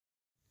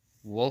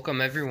Welcome,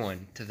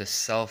 everyone, to the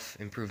Self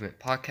Improvement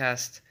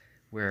Podcast,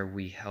 where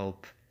we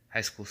help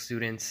high school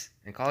students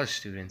and college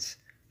students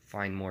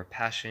find more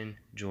passion,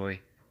 joy,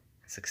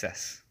 and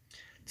success.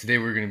 Today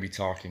we're going to be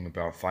talking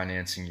about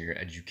financing your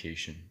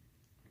education.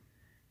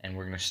 And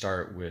we're going to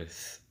start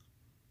with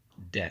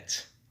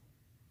debt.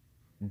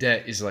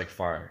 Debt is like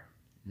fire.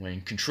 When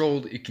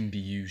controlled, it can be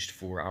used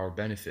for our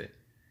benefit.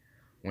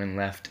 When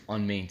left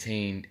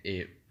unmaintained,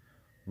 it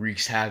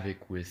wreaks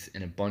havoc with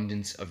an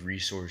abundance of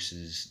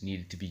resources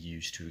needed to be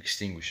used to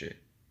extinguish it.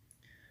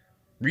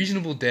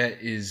 Reasonable debt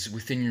is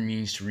within your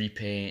means to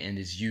repay and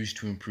is used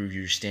to improve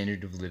your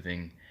standard of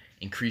living,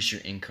 increase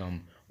your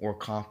income, or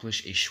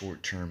accomplish a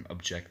short-term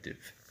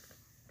objective.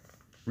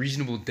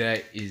 Reasonable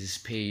debt is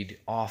paid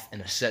off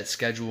in a set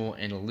schedule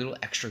and a little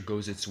extra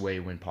goes its way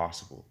when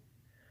possible.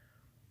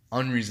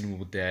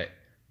 Unreasonable debt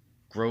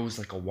grows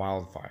like a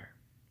wildfire.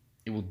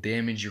 It will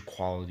damage your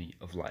quality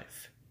of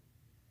life.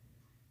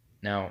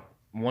 Now,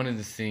 one of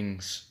the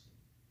things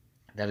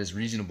that is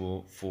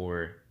reasonable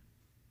for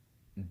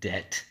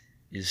debt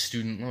is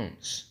student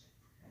loans.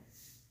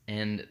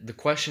 And the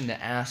question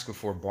to ask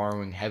before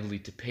borrowing heavily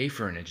to pay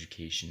for an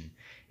education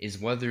is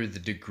whether the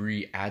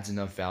degree adds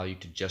enough value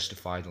to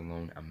justify the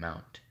loan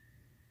amount.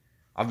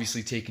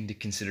 Obviously, take into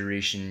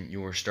consideration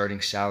your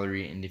starting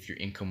salary and if your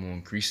income will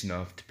increase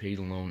enough to pay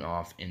the loan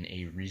off in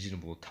a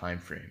reasonable time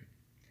frame.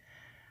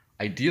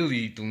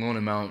 Ideally, the loan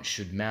amount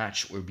should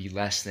match or be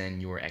less than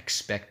your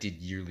expected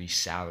yearly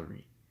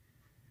salary.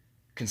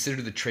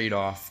 Consider the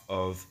trade-off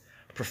of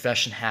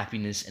profession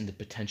happiness and the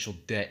potential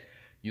debt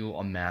you'll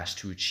amass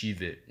to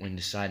achieve it when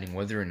deciding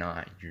whether or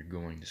not you're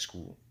going to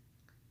school.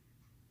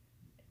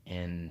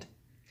 And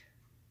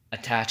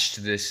attached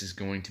to this is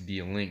going to be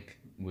a link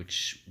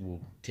which will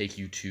take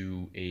you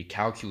to a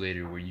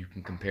calculator where you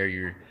can compare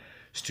your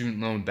student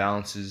loan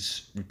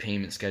balances,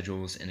 repayment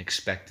schedules, and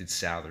expected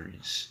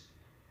salaries.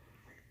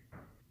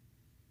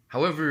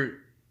 However,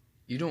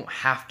 you don't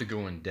have to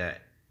go in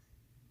debt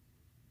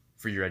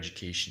for your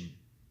education.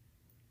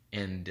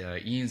 And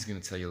Ian's going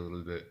to tell you a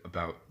little bit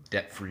about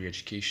debt-free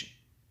education.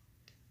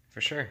 For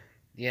sure.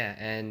 Yeah,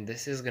 and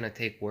this is going to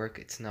take work.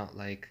 It's not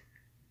like,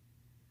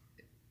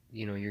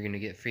 you're going to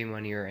get free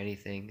money or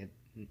anything.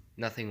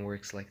 Nothing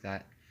works like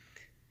that.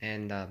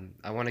 And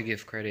I want to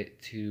give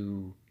credit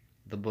to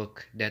the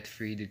book Debt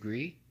Free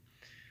Degree.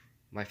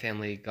 My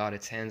family got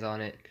its hands on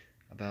it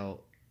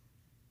about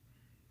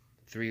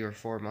 3 or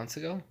 4 months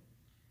ago.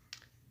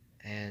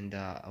 And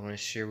I want to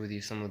share with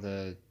you some of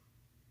the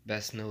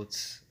best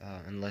notes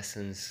and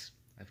lessons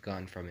I've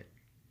gotten from it.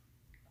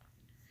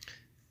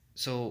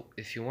 So,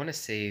 if you want to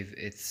save,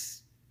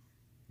 it's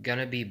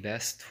gonna be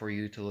best for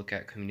you to look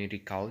at community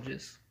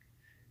colleges.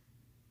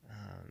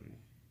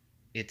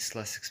 It's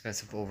less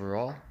expensive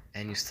overall,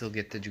 and you still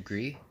get the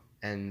degree,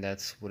 and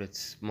that's what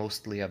it's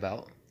mostly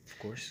about, of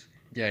course.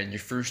 Yeah, in your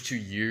first 2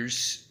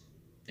 years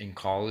in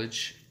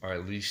college, or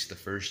at least the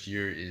first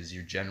year, is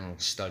your general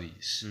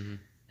studies. Mm-hmm.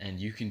 And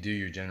you can do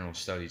your general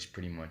studies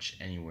pretty much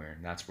anywhere.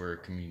 And that's where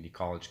community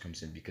college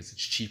comes in because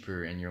it's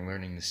cheaper and you're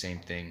learning the same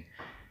thing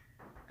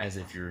as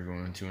if you're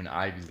going to an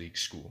Ivy League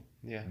school.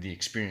 Yeah. The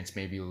experience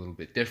may be a little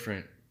bit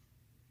different,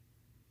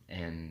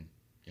 and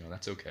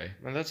that's okay.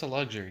 Well, that's a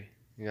luxury.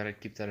 You gotta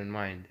keep that in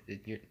mind.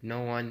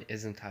 No one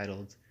is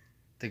entitled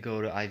to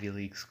go to Ivy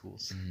League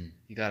schools. Mm-hmm.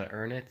 You gotta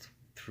earn it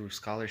through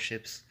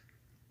scholarships,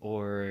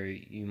 or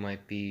you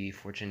might be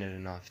fortunate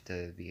enough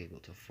to be able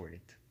to afford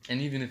it. And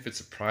even if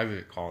it's a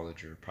private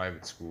college or a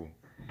private school,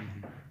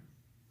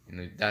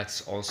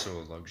 that's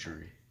also a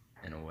luxury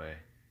in a way.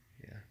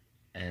 Yeah.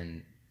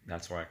 And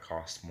that's why it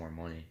costs more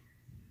money.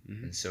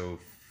 Mm-hmm. And so,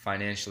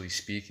 financially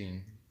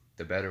speaking,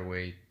 the better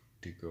way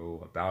to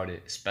go about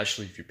it,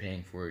 especially if you're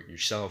paying for it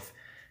yourself,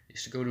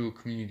 is to go to a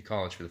community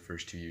college for the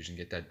first 2 years and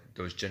get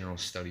those general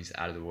studies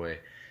out of the way.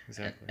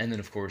 Exactly. And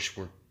then, of course,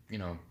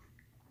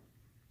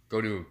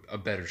 go to a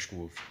better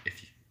school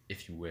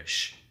if you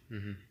wish.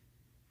 Mm-hmm.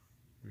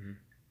 Mm-hmm.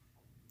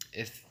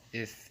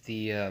 If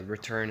the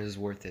return is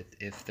worth it,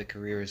 if the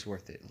career is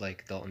worth it,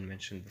 like Dalton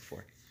mentioned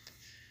before.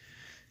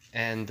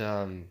 And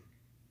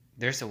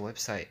there's a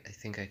website I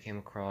think I came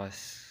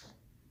across.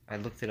 I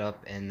looked it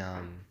up, and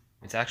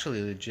it's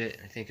actually legit.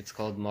 I think it's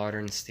called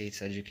Modern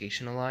States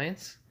Education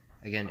Alliance.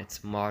 Again,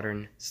 it's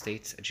Modern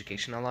States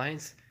Education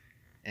Alliance,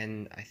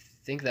 and I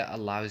think that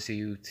allows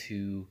you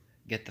to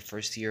get the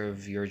first year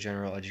of your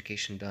general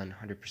education done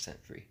 100%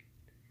 free.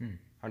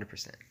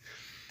 100%.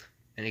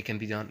 And it can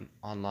be done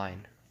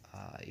online.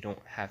 You don't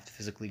have to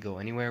physically go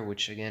anywhere,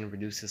 which again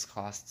reduces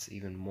costs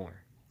even more.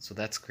 So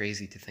that's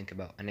crazy to think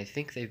about. And I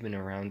think they've been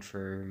around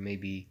for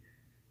maybe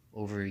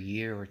over a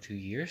year or 2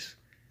 years.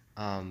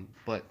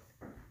 But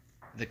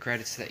the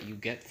credits that you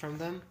get from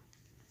them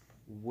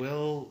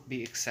will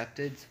be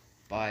accepted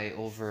by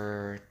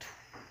over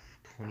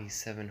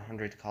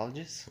 2,700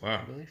 colleges,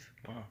 Wow. I believe.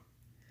 Wow.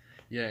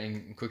 Yeah,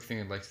 and a quick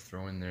thing I'd like to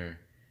throw in there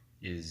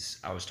is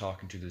I was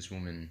talking to this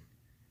woman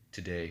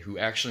today who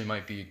actually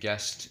might be a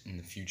guest in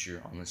the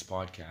future on this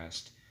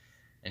podcast,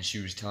 and she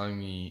was telling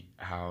me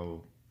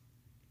how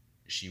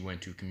she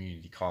went to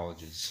community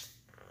colleges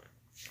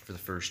for the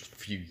first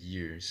few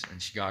years,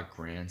 and she got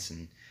grants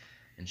and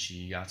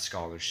she got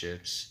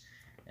scholarships,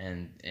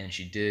 and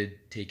she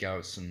did take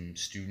out some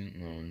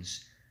student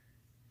loans,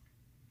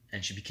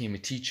 and she became a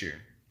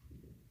teacher,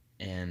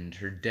 and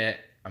her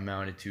debt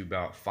amounted to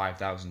about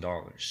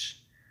 $5,000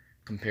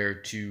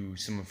 compared to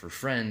some of her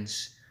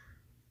friends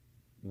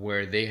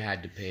where they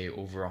had to pay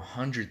over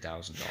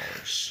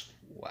 $100,000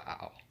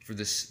 Wow. for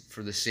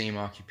the same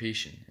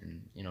occupation.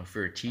 And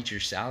for a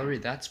teacher's salary,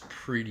 that's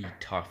pretty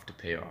tough to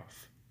pay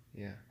off.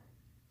 Yeah.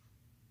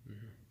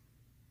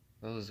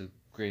 That was a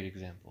great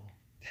example.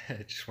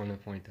 I just want to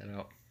point that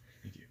out.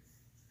 Thank you.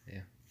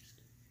 Yeah.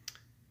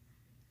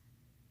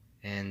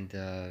 And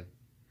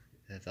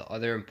the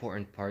other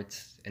important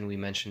parts, and we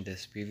mentioned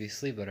this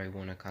previously, but I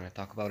want to kind of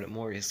talk about it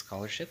more, is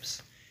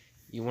scholarships.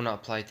 You want to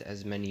apply to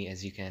as many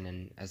as you can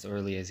and as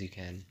early as you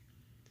can.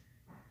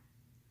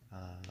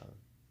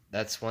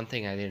 That's one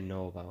thing I didn't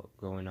know about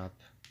growing up,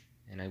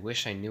 and I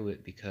wish I knew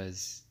it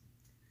because,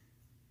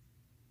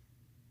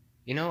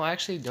 I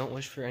actually don't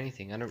wish for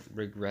anything. I don't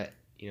regret,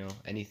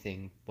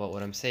 anything. But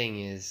what I'm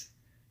saying is,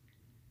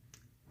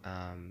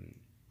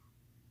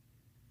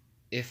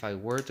 if I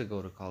were to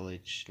go to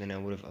college, then I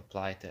would have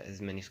applied to as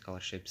many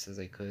scholarships as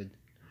I could.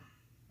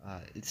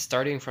 It's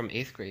starting from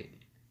 8th grade.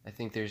 I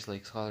think there's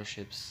like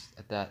scholarships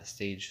at that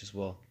stage as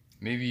well.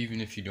 Maybe even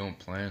if you don't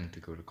plan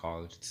to go to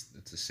college,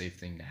 it's a safe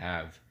thing to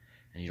have,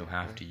 and you don't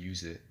have to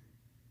use it.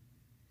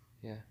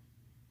 Yeah.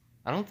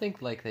 I don't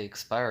think like they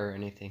expire or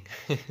anything.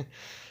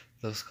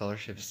 Those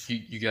scholarships.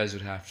 You guys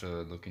would have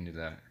to look into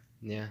that.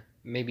 Yeah.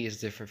 Maybe it's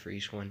different for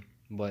each one,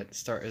 but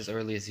start as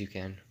early as you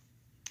can.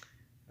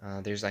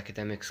 There's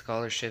academic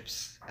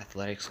scholarships,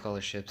 athletic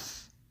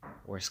scholarships,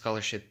 or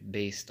scholarship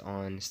based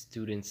on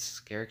students'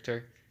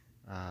 character.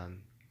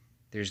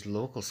 There's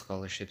local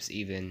scholarships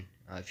even,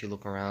 if you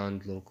look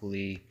around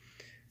locally,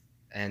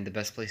 and the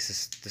best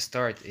places to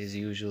start is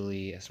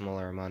usually a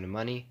smaller amount of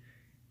money,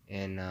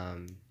 and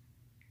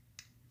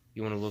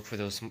you want to look for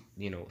those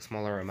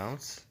smaller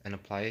amounts and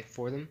apply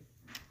for them,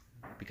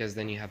 because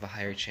then you have a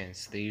higher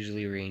chance. They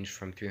usually range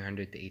from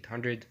 300 to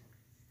 800.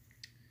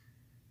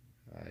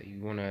 You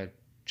want to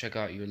check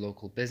out your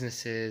local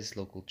businesses,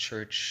 local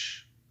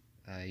church,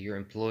 your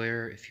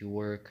employer if you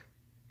work,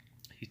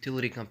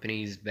 utility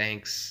companies,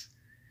 banks,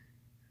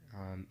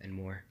 and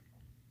more.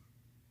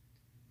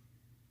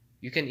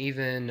 You can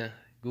even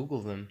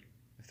Google them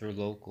if they're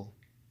local.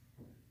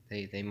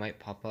 They might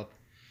pop up.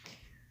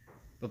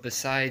 But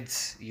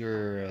besides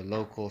your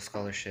local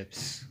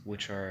scholarships,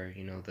 which are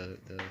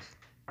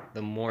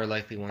the more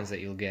likely ones that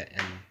you'll get,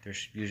 and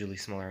there's usually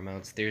smaller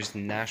amounts, there's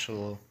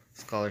national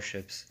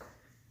scholarships.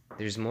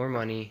 There's more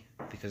money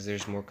because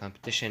there's more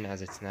competition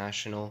as it's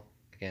national.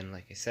 Again,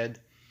 like I said,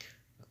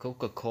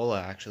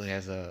 Coca-Cola actually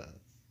has a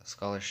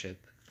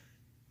scholarship,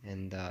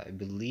 and I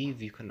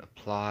believe you can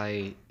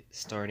apply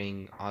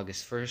starting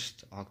August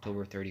 1st,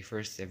 October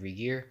 31st every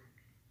year.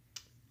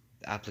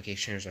 The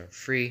applications are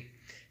free,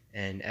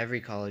 and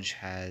every college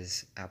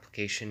has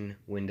application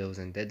windows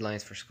and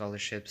deadlines for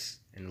scholarships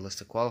and a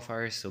list of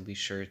qualifiers, so be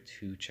sure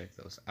to check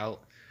those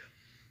out.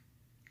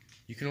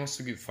 You can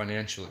also get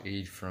financial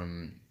aid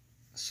from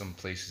some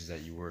places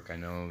that you work. I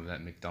know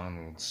that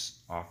McDonald's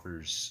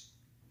offers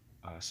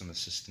some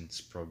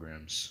assistance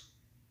programs.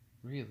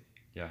 Really?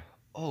 Yeah.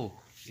 Oh,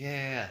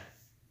 yeah.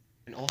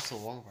 And also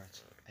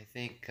Walmart. I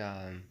think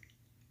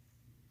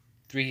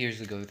 3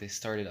 years ago they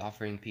started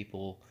offering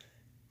people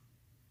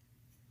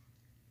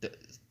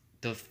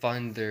to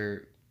fund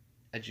their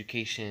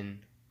education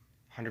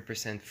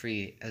 100%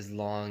 free as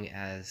long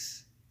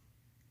as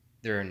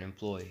they're an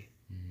employee.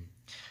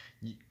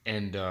 Mm-hmm.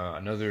 And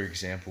another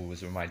example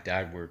was where my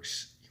dad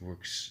works. He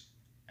works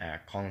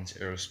at Collins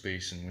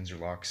Aerospace in Windsor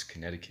Locks,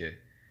 Connecticut,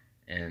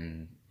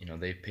 and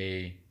they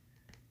pay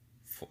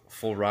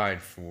full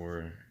ride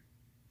for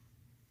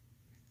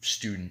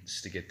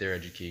students to get their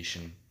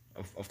education.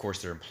 Of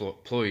course, their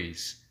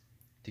employees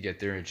to get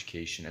their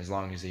education as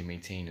long as they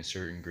maintain a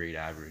certain grade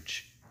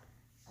average.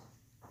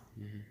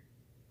 Mm-hmm.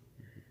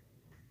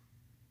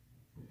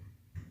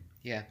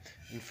 Yeah,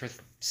 and for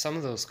some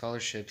of those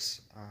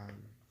scholarships,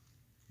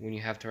 when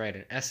you have to write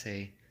an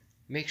essay,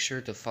 make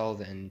sure to follow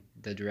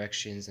the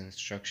directions and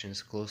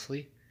instructions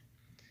closely.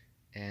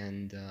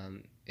 And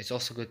it's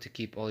also good to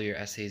keep all your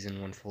essays in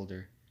one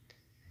folder,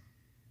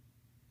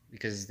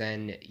 because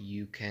then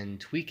you can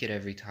tweak it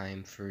every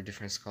time for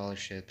different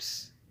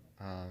scholarships,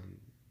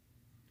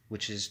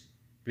 which is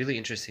really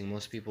interesting.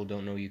 Most people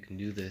don't know you can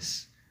do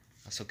this.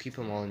 So keep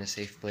them all in a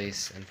safe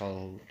place and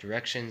follow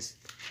directions.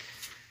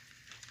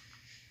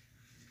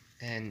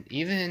 And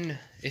even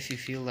if you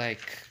feel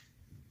like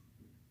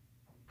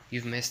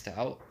you've missed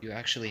out, you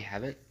actually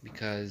haven't,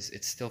 because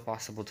it's still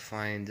possible to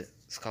find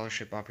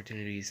scholarship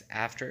opportunities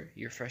after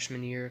your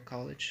freshman year of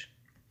college.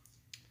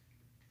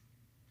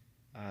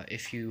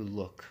 If you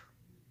look,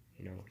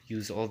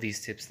 use all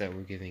these tips that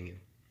we're giving you.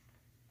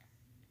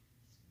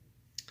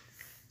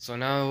 So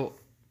now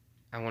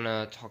I want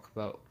to talk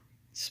about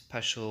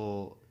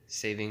special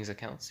savings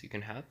accounts you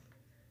can have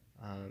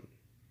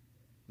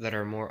that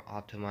are more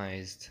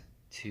optimized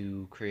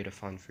to create a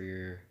fund for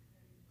your,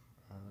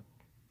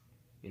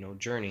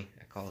 journey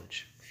at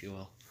college, if you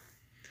will.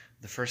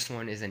 The first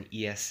one is an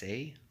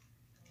ESA,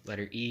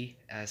 letter E,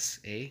 S,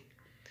 A,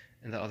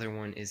 and the other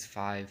one is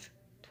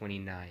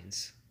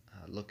 529s.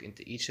 Look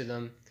into each of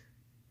them,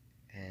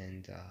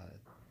 and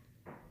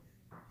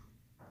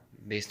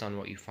based on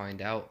what you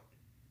find out,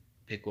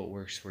 pick what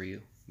works for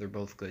you. They're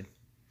both good.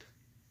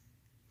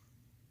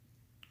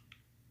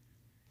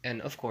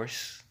 And of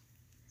course,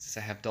 since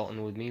I have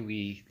Dalton with me,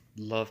 we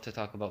love to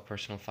talk about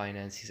personal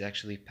finance. He's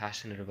actually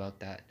passionate about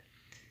that.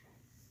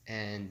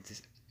 And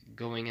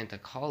going into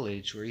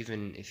college, or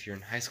even if you're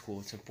in high school,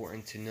 it's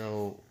important to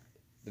know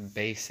the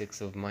basics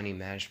of money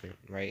management,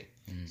 right?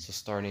 So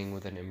starting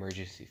with an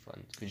emergency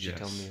fund. Could you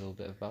tell me a little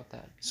bit about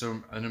that?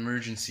 So an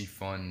emergency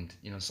fund,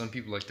 some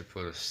people like to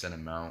put a set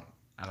amount.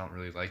 I don't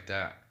really like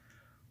that.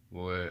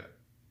 What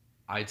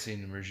I'd say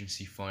an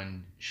emergency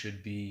fund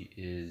should be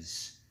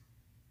is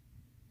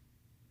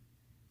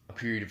a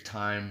period of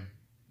time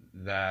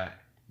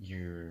that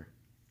your,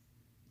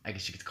 I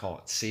guess you could call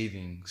it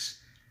savings,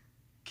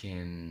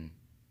 can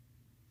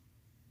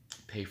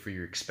pay for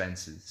your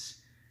expenses.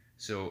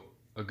 So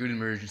a good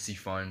emergency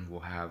fund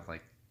will have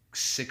like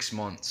 6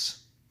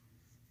 months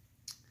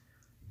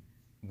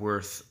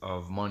worth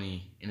of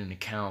money in an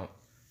account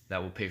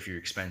that will pay for your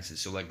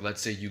expenses. So like,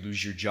 let's say you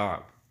lose your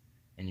job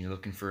and you're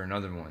looking for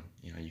another one.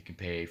 You can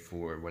pay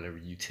for whatever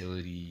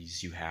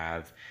utilities you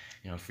have,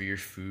 for your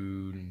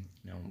food,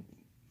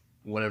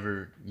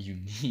 whatever you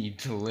need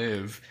to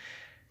live.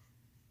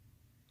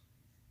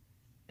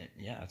 And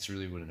yeah, that's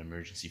really what an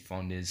emergency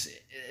fund is.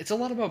 It's a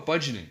lot about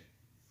budgeting,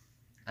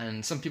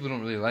 and some people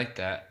don't really like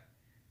that,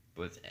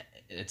 but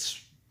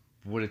it's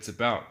what it's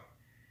about.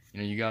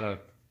 You gotta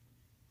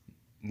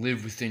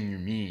live within your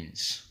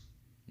means.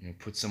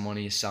 Put some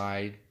money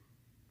aside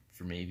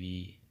for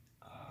maybe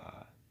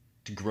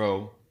to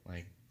grow,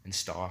 like in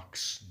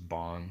stocks,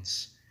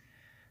 bonds.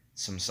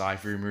 Some aside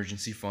for your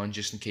emergency fund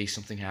just in case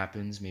something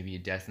happens, maybe a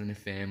death in the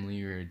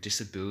family or a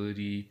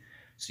disability,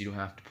 so you don't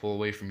have to pull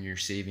away from your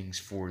savings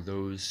for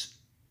those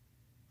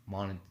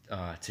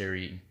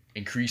monetary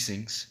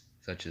increasings,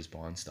 such as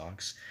bond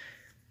stocks.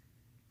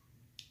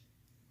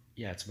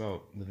 Yeah, it's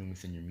about living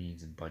within your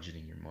means and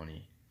budgeting your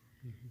money.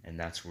 And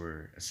that's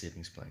where a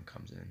savings plan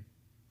comes in.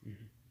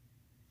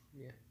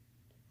 Yeah.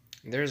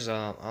 There's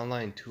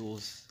online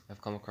tools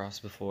I've come across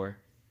before.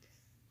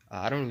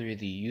 I don't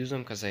really use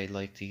them because I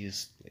like to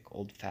use like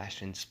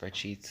old-fashioned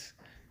spreadsheets.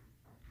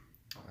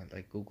 I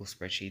like Google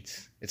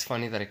spreadsheets. It's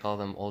funny that I call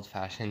them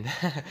old-fashioned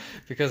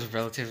because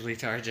relatively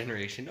to our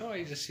generation,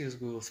 I just use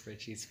Google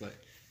spreadsheets. But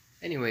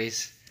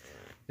anyways,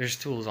 there's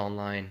tools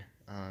online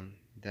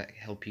that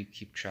help you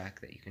keep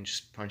track, that you can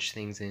just punch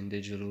things in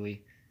digitally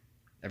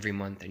every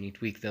month and you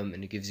tweak them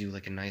and it gives you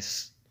like a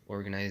nice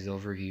organized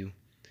overview.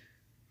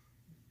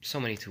 So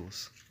many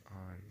tools,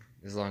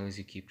 as long as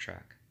you keep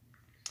track.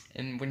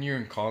 And when you're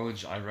in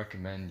college, I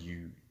recommend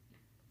you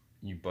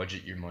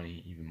budget your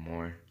money even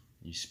more.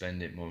 You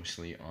spend it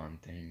mostly on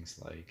things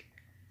like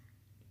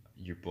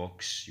your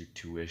books, your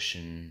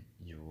tuition,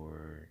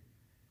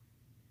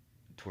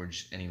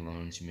 towards any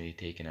loans you may have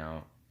taken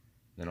out.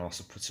 Then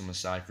also put some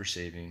aside for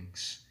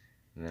savings.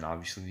 And then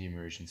obviously the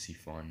emergency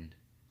fund.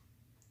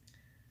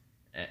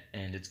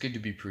 And it's good to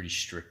be pretty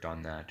strict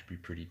on that, to be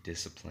pretty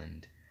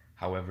disciplined.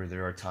 However,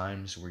 there are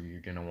times where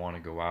you're going to want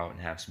to go out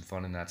and have some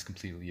fun, and that's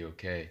completely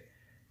okay.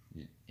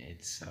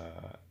 It's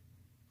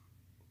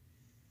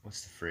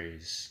what's the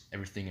phrase?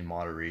 Everything in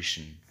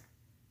moderation.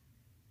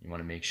 You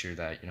want to make sure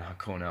that you're not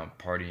going out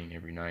partying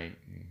every night,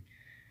 and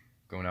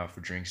going out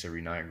for drinks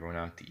every night, or going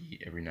out to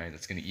eat every night.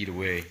 That's going to eat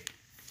away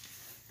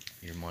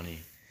your money,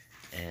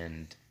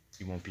 and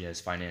you won't be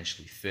as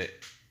financially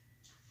fit.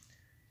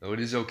 Though it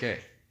is okay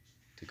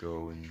to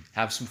go and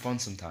have some fun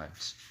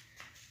sometimes,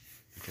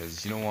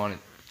 because you don't want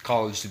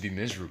college to be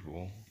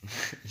miserable.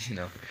 If you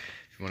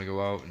want to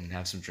go out and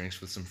have some drinks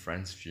with some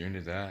friends, if you're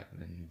into that,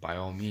 then by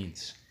all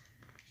means.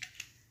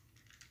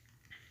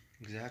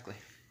 Exactly.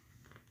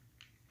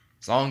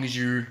 As long as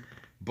you're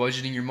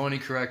budgeting your money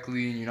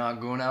correctly and you're not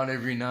going out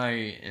every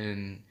night,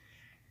 and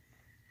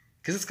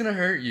because it's going to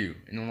hurt you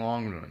in the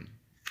long run,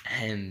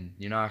 and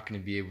you're not going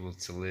to be able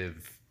to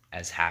live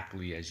as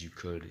happily as you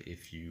could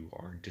if you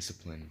are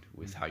disciplined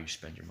with how you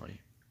spend your money.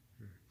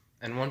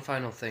 And one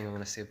final thing I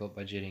want to say about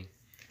budgeting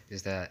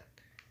is that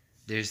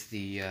there's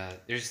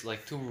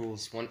like two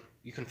rules. One,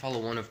 you can follow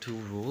one of two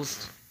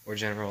rules or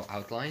general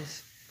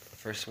outlines. The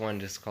first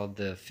one is called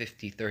the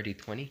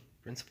 50-30-20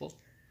 principle.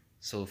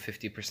 So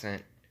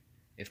 50%,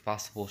 if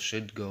possible,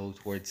 should go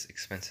towards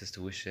expenses,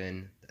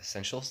 tuition,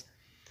 essentials.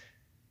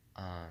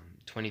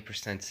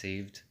 20%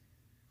 saved,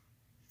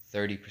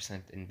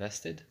 30%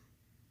 invested.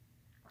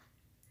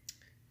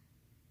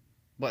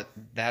 But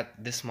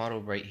this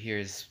model right here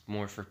is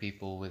more for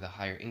people with a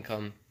higher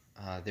income.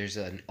 There's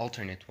an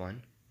alternate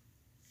one,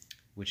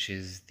 which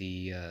is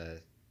the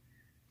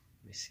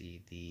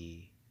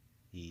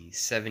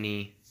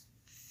 70,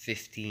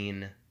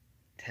 15,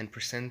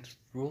 10%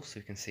 rule. So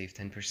you can save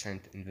 10%,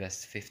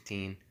 invest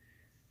 15,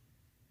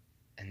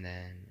 and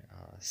then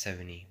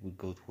 70 would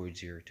go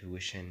towards your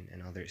tuition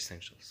and other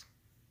essentials.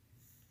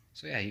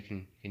 So yeah, you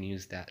can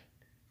use that,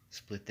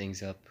 split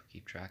things up,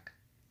 keep track,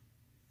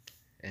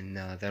 and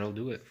that'll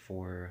do it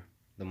for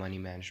the money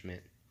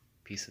management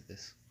piece of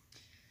this.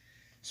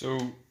 So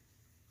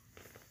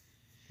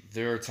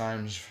there are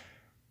times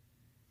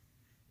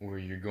where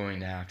you're going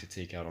to have to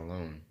take out a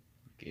loan.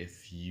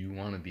 If you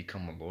want to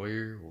become a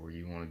lawyer or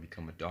you want to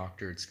become a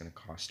doctor, it's going to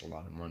cost a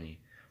lot of money.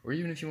 Or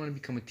even if you want to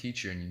become a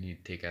teacher and you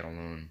need to take out a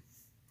loan.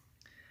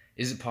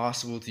 Is it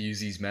possible to use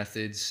these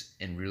methods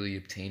and really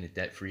obtain a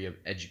debt-free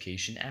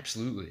education?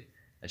 Absolutely.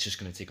 That's just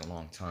going to take a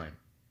long time.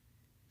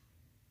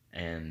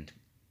 And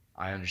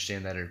I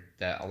understand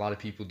that a lot of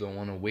people don't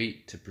want to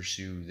wait to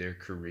pursue their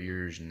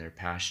careers and their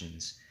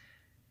passions.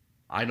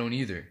 I don't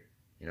either.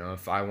 You know,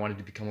 if I wanted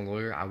to become a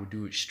lawyer, I would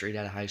do it straight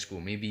out of high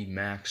school, maybe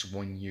max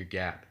 1 year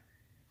gap.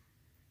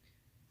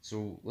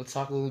 So let's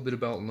talk a little bit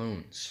about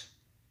loans.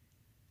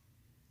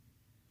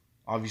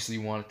 Obviously,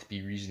 you want it to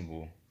be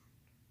reasonable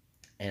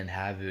and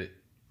have it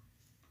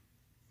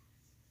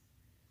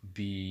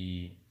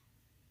be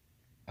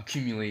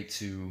accumulate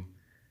to,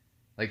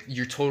 like,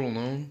 your total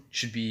loan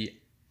should be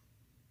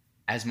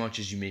as much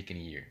as you make in a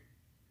year.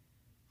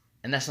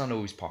 And that's not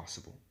always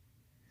possible.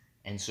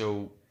 And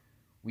so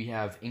we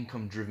have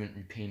income-driven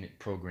repayment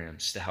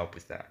programs to help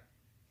with that.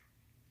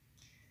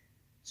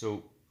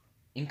 So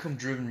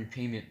income-driven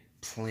repayment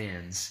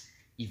plans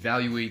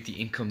evaluate the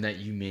income that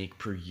you make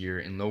per year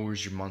and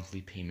lowers your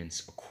monthly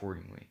payments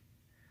accordingly.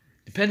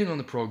 Depending on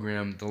the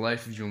program, the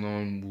life of your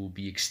loan will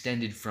be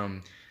extended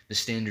from the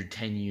standard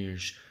 10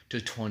 years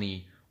to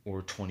 20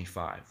 or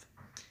 25.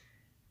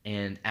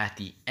 And at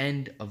the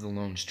end of the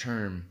loan's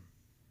term,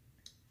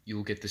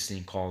 you'll get this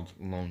thing called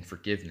loan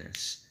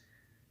forgiveness,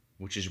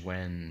 which is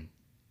when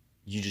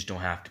you just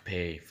don't have to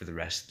pay for the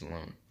rest of the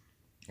loan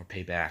or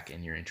pay back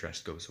and your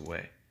interest goes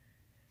away.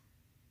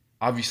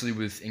 Obviously,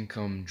 with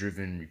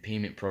income-driven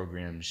repayment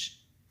programs,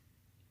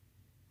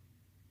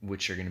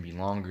 which are going to be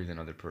longer than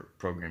other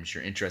programs,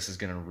 your interest is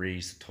going to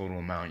raise the total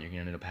amount. You're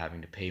going to end up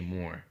having to pay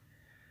more.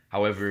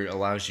 However, it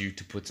allows you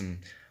to put some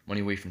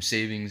money away from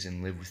savings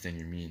and live within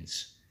your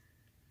means.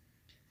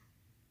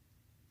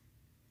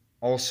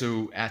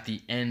 Also, at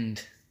the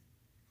end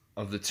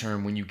of the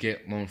term, when you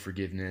get loan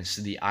forgiveness,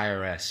 the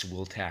IRS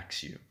will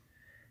tax you.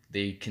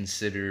 They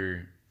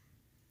consider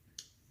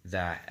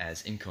that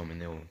as income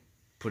and they'll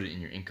put it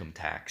in your income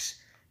tax,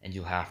 and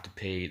you'll have to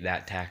pay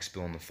that tax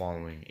bill on the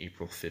following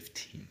April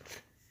 15th.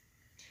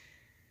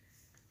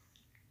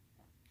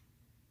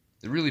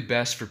 They're really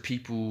best for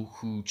people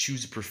who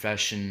choose a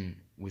profession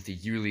with a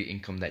yearly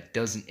income that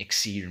doesn't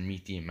exceed or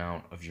meet the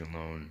amount of your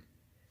loan,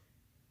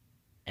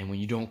 and when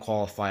you don't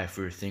qualify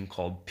for a thing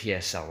called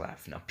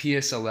PSLF. Now,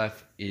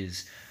 PSLF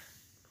is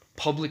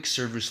Public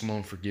Service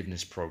Loan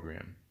Forgiveness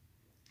Program.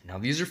 Now,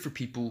 these are for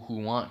people who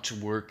want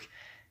to work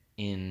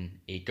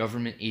in a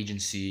government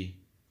agency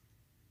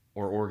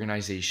or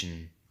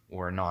organization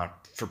or a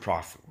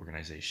not-for-profit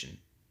organization.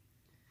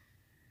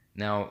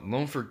 Now,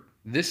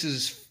 this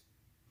is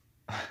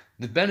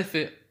the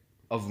benefit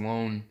of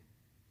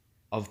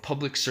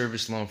public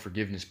service loan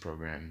forgiveness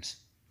programs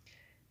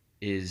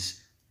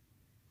is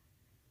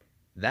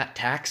that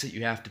tax that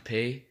you have to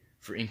pay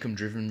for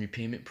income-driven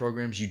repayment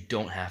programs, you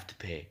don't have to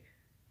pay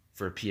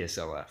for a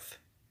PSLF.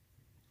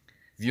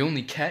 The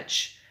only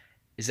catch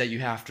is that you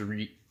have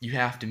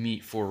to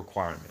meet 4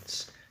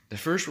 requirements. The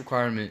first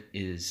requirement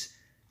is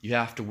you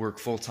have to work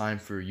full-time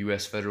for a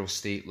U.S. federal,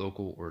 state,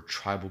 local, or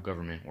tribal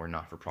government or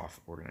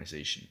not-for-profit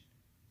organization.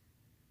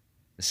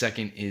 The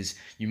second is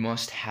you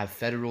must have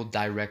federal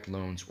direct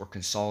loans or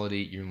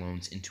consolidate your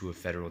loans into a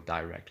federal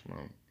direct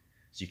loan.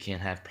 So you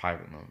can't have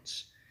private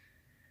loans.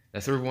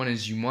 The third one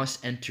is you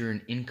must enter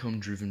an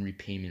income-driven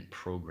repayment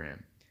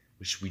program,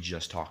 which we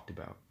just talked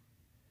about.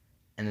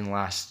 And then the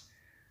last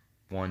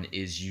one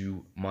is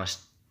you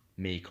must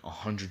make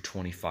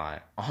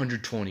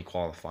 120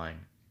 qualifying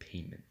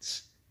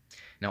payments.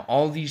 Now,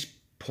 all these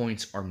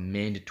points are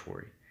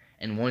mandatory,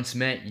 and once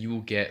met, you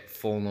will get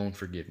full loan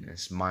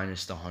forgiveness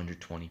minus the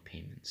 120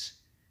 payments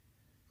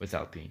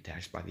without being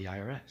taxed by the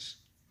IRS.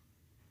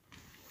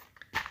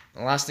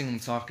 The last thing I'm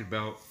talking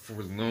about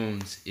for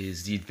loans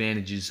is the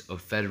advantages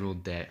of federal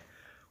debt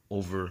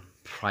over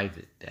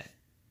private debt.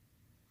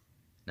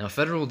 Now,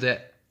 federal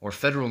debt or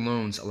federal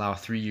loans allow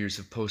 3 years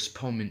of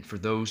postponement for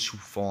those who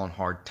fall on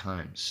hard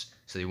times.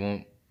 So they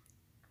won't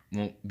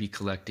be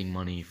collecting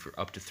money for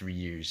up to 3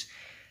 years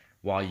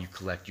while you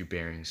collect your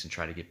bearings and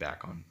try to get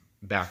back on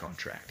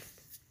track.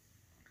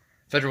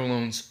 Federal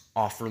loans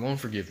offer loan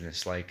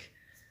forgiveness,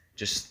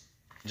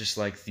 just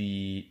like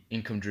the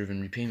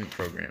income-driven repayment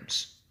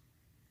programs.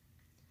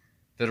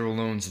 Federal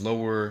loans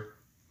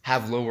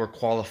have lower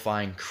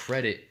qualifying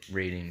credit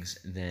ratings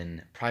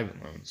than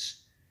private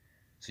loans,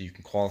 so you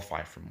can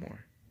qualify for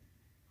more,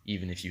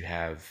 even if you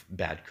have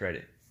bad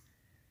credit.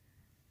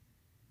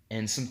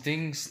 And some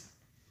things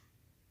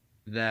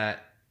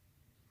that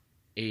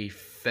a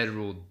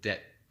federal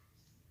debt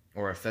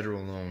or a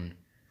federal loan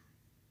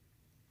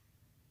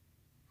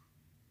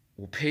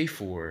will pay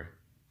for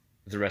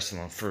the rest of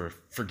the loan for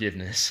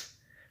forgiveness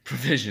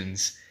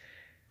provisions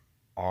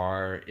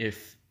are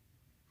if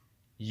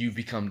you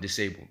become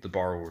disabled, the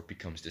borrower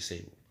becomes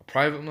disabled. A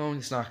private loan,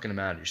 it's not going to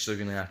matter. You're still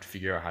going to have to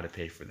figure out how to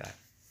pay for that.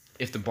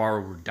 If the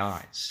borrower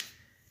dies,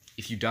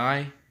 if you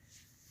die,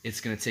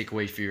 it's going to take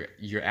away for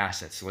your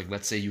assets. So like,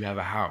 let's say you have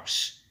a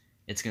house.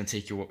 It's going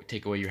to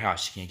take away your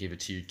house. You can't give it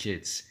to your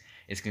kids.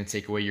 It's going to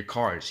take away your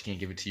cars. You can't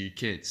give it to your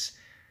kids.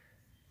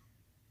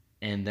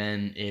 And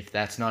then if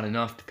that's not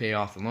enough to pay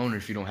off the loan, or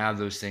if you don't have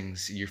those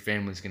things, your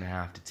family's going to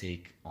have to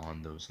take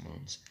on those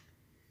loans.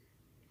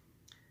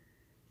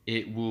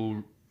 It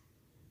will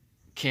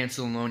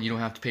cancel a loan. You don't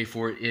have to pay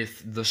for it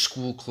if the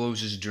school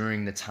closes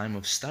during the time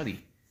of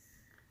study.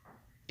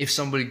 If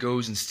somebody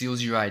goes and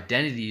steals your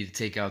identity to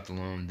take out the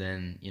loan,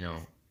 then,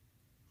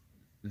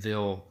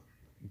 they'll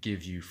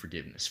give you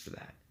forgiveness for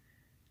that.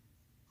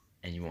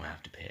 And you won't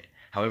have to pay it.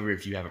 However,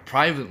 if you have a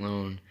private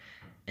loan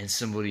and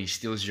somebody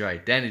steals your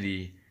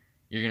identity,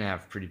 you're going to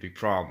have a pretty big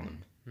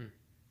problem. And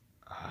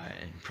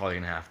you're probably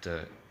going to have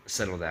to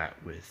settle that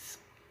with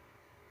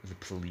the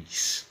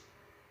police.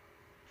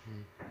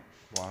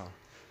 Wow.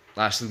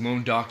 Lastly,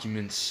 loan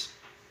documents,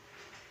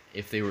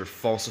 if they were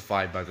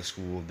falsified by the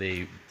school,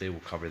 they will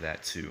cover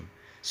that too.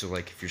 So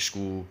like if your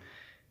school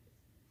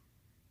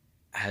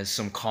has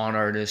some con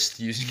artist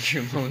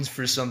using your loans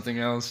for something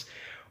else,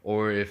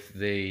 or if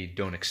they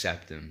don't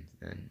accept them,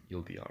 then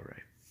you'll be all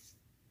right.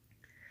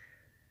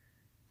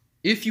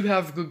 If you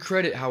have good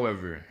credit,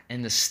 however,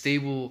 and a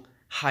stable,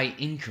 high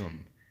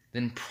income,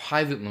 then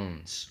private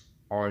loans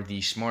are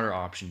the smarter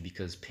option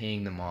because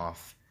paying them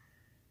off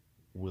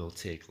will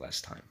take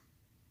less time.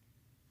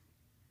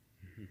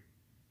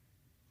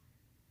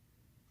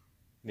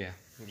 Yeah,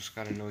 you just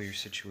gotta know your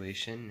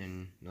situation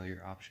and know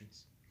your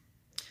options.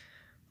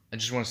 I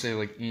just want to say,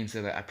 like Ian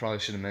said, I probably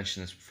should have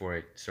mentioned this before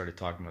I started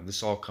talking about it.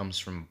 This all comes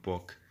from a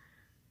book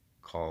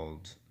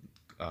called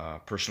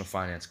Personal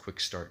Finance Quick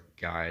Start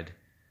Guide.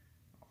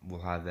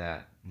 We'll have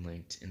that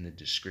linked in the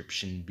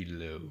description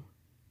below.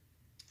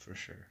 For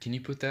sure. Can you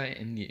put that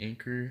in the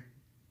Anchor?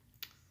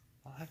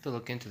 I'll have to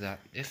look into that.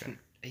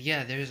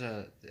 Yeah, there's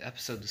a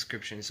episode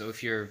description. So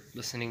if you're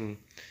listening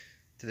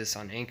to this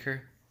on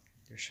Anchor,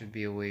 there should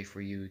be a way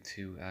for you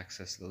to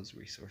access those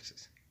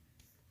resources.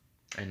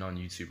 And on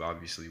YouTube,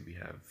 obviously, we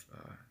have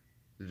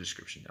the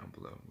description down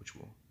below, which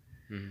we'll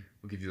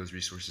give you those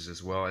resources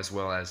as well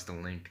as the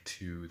link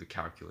to the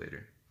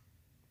calculator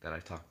that I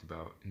talked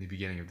about in the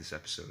beginning of this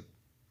episode.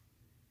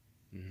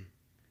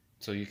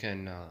 So you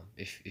can,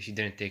 if you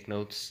didn't take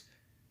notes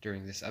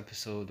during this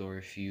episode, or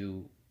if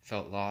you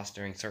felt lost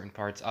during certain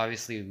parts,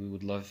 obviously we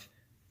would love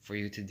for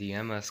you to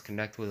DM us,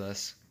 connect with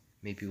us.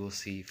 Maybe we'll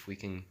see if we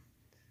can,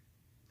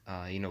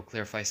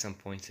 clarify some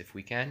points if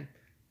we can.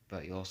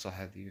 But you'll also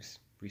have these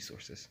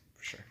resources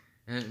for sure.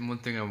 And one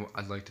thing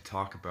I'd like to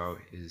talk about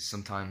is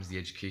sometimes the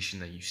education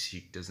that you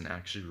seek doesn't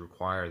actually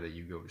require that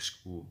you go to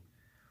school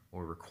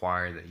or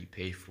require that you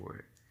pay for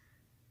it.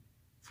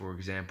 For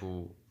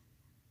example,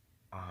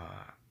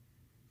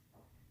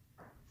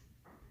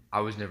 I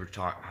was never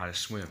taught how to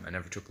swim. I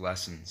never took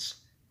lessons.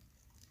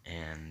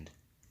 And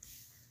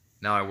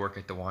now I work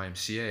at the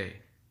YMCA,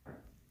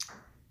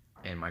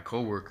 and my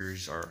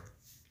coworkers are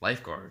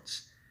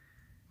lifeguards.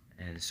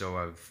 And so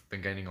I've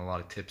been getting a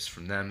lot of tips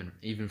from them, and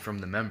even from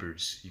the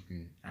members. You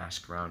can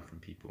ask around from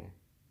people,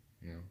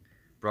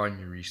 broaden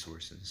your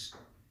resources.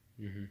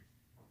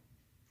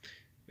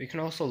 We can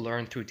also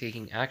learn through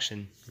taking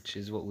action, which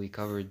is what we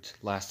covered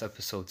last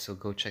episode. So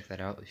go check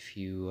that out if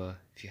you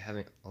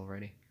haven't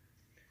already.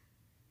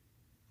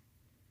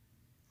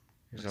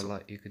 There's a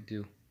lot you could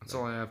do. That's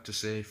all I have to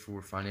say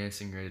for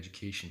financing your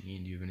education.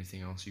 Ian, do you have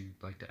anything else you'd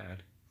like to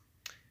add?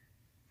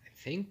 I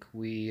think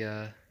we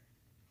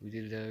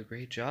did a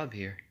great job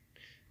here.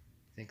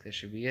 I think that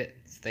should be it.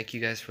 Thank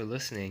you guys for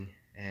listening,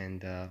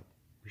 and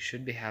we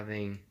should be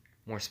having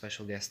more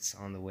special guests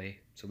on the way,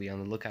 so be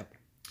on the lookout.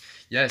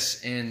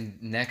 Yes,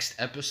 and next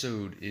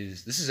episode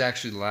this is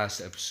actually the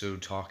last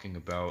episode talking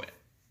about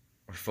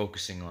or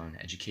focusing on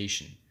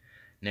education.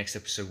 Next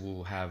episode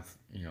we'll have,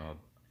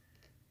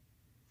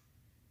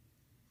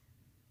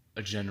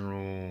 a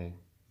general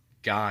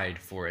guide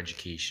for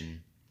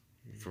education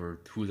for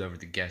whoever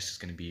the guest is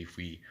going to be, if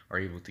we are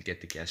able to get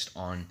the guest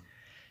on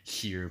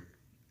here.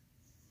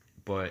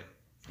 But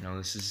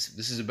this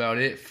is about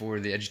it for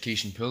the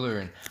education pillar,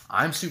 and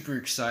I'm super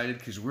excited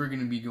because we're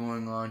going to be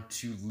going on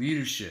to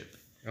leadership.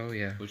 Oh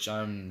yeah, which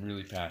I'm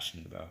really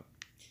passionate about.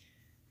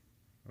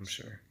 I'm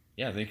sure.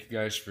 Yeah, thank you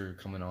guys for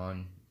coming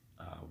on.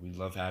 We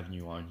love having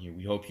you on here.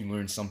 We hope you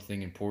learned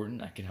something important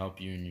that can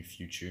help you in your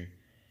future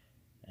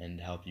and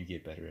help you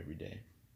get better every day.